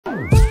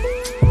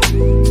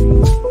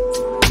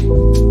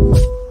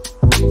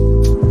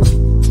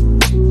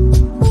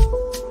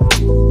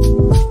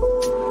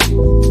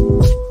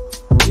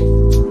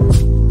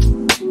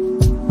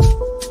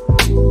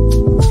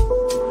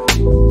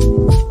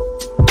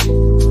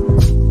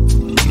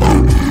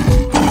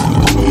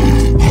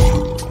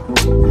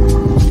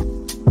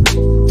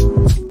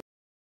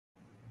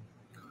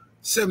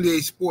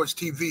78 Sports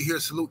TV here.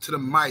 Salute to the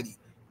mighty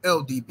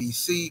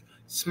LDBC.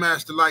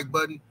 Smash the like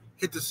button,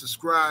 hit the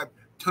subscribe,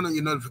 turn on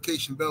your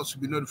notification bell so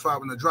you'll be notified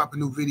when I drop a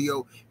new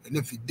video. And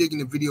if you're digging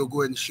the video,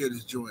 go ahead and share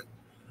this joint.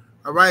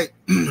 All right.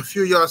 A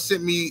few of y'all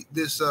sent me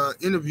this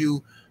interview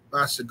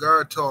by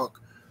Cigar Talk,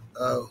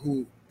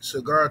 who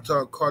Cigar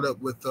Talk caught up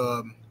with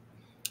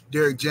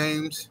Derrick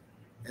James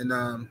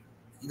and,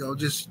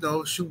 just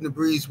shooting the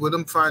breeze with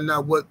him, finding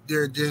out what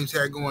Derrick James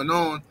had going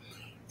on.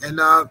 And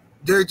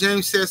Derrick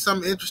James said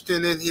something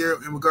interesting in here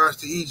in regards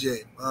to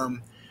EJ.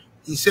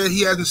 He said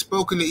he hasn't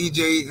spoken to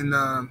EJ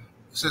in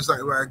since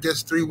I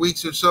guess 3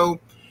 weeks or so.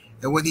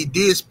 And when he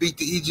did speak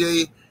to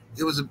EJ,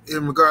 it was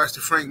in regards to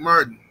Frank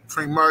Martin.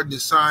 Frank Martin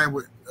is signed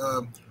with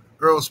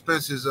Errol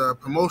Spence's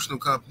promotional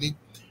company,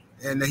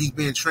 and he's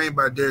being trained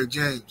by Derrick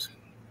James.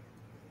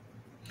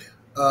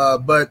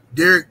 But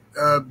Derrick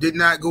did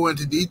not go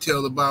into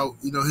detail about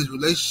his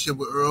relationship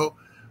with Earl.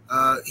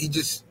 He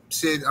just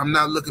said, "I'm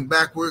not looking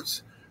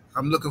backwards.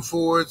 I'm looking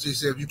forwards." He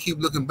said, "If you keep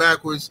looking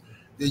backwards,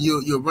 then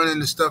you'll run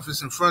into stuff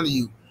that's in front of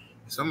you."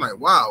 So I'm like,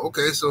 wow,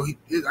 okay. So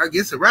I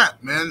guess a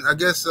wrap, man. I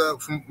guess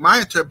from my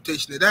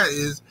interpretation of that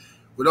is,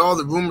 with all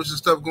the rumors and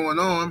stuff going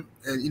on,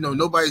 and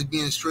nobody's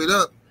being straight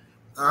up,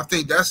 I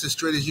think that's as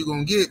straight as you're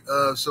gonna get.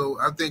 So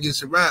I think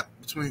it's a wrap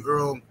between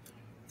Earl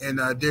and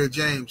Derrick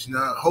James.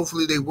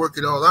 Hopefully they work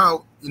it all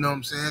out. You know what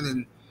I'm saying?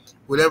 And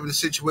whatever the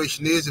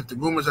situation is, if the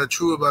rumors are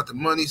true about the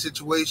money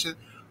situation,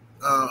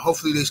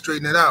 hopefully they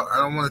straighten it out. I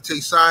don't want to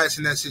take sides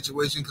in that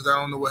situation because I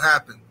don't know what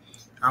happened.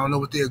 I don't know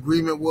what the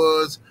agreement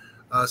was.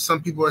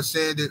 Some people are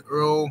saying that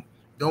Earl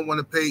don't want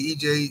to pay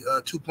EJ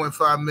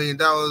 $2.5 million,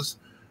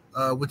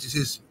 which is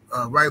his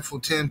rightful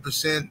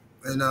 10%.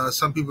 And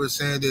some people are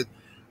saying that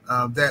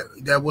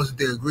that wasn't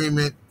their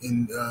agreement.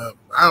 And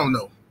I don't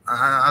know.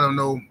 I don't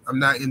know. I'm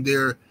not in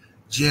their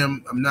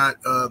gym. I'm not,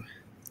 I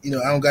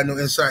don't got no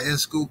inside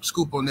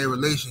scoop on their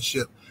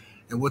relationship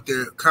and what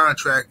their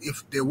contract,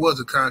 if there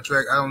was a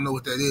contract, I don't know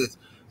what that is.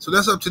 So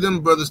that's up to them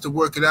brothers to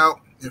work it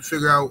out and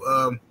figure out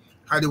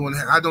how they want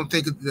to. I don't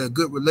think a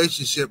good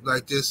relationship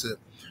like this,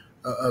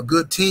 a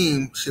good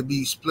team should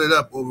be split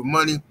up over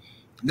money,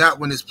 not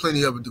when there's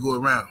plenty of it to go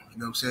around. You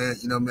know what I'm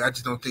saying? I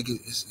just don't think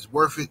it's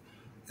worth it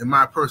in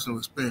my personal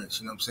experience.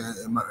 You know what I'm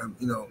saying?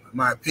 In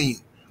my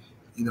opinion.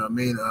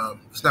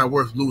 It's not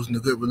worth losing a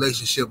good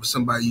relationship with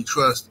somebody you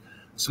trust,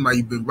 somebody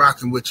you've been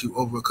rocking with you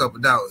over a couple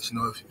of dollars.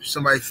 If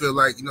somebody feel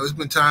like, there's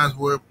been times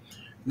where,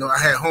 I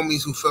had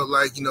homies who felt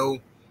like,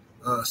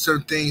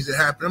 certain things that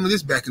happen. I mean,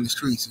 this back in the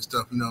streets and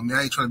stuff,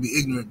 I ain't trying to be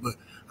ignorant, but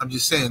I'm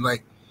just saying,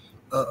 like,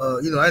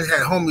 I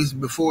had homies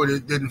before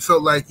that didn't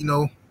felt like,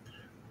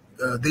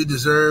 they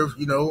deserve,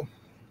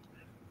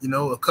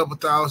 a couple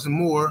thousand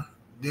more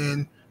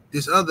than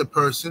this other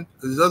person,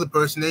 because this other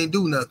person ain't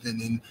do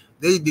nothing, and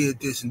they did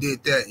this and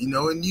did that,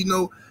 and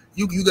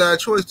you got a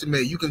choice to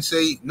make. You can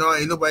say, no,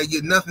 ain't nobody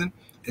getting nothing,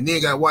 and then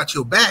you got to watch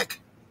your back.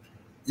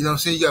 You know what I'm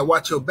saying? You got to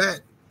watch your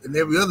back. And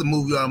every other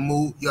move,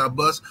 y'all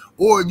bust.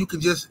 Or you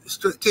can just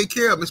take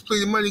care of him. There's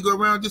plenty of money to go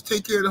around. Just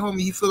take care of the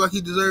homie. He feel like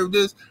he deserved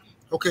this.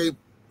 Okay,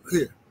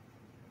 here. You know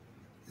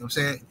what I'm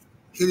saying?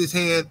 Hit his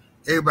hand.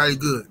 Everybody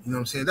good. You know what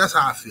I'm saying? That's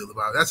how I feel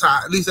about it.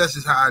 At least that's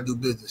just how I do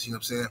business. You know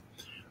what I'm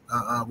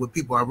saying? With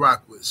people I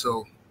rock with.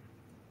 So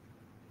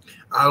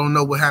I don't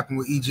know what happened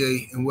with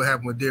EJ and what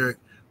happened with Derrick.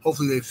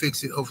 Hopefully they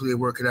fix it. Hopefully they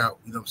work it out.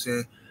 You know what I'm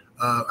saying?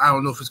 I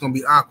don't know if it's going to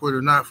be awkward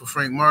or not for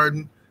Frank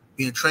Martin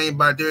being trained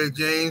by Derrick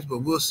James, but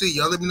we'll see.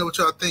 Y'all let me know what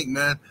y'all think,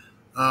 man.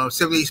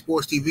 78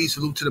 Sports TV,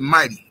 salute to the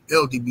mighty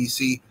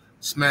LDBC.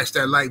 Smash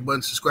that like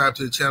button, subscribe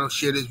to the channel,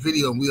 share this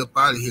video, and we up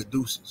out of here.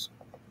 Deuces.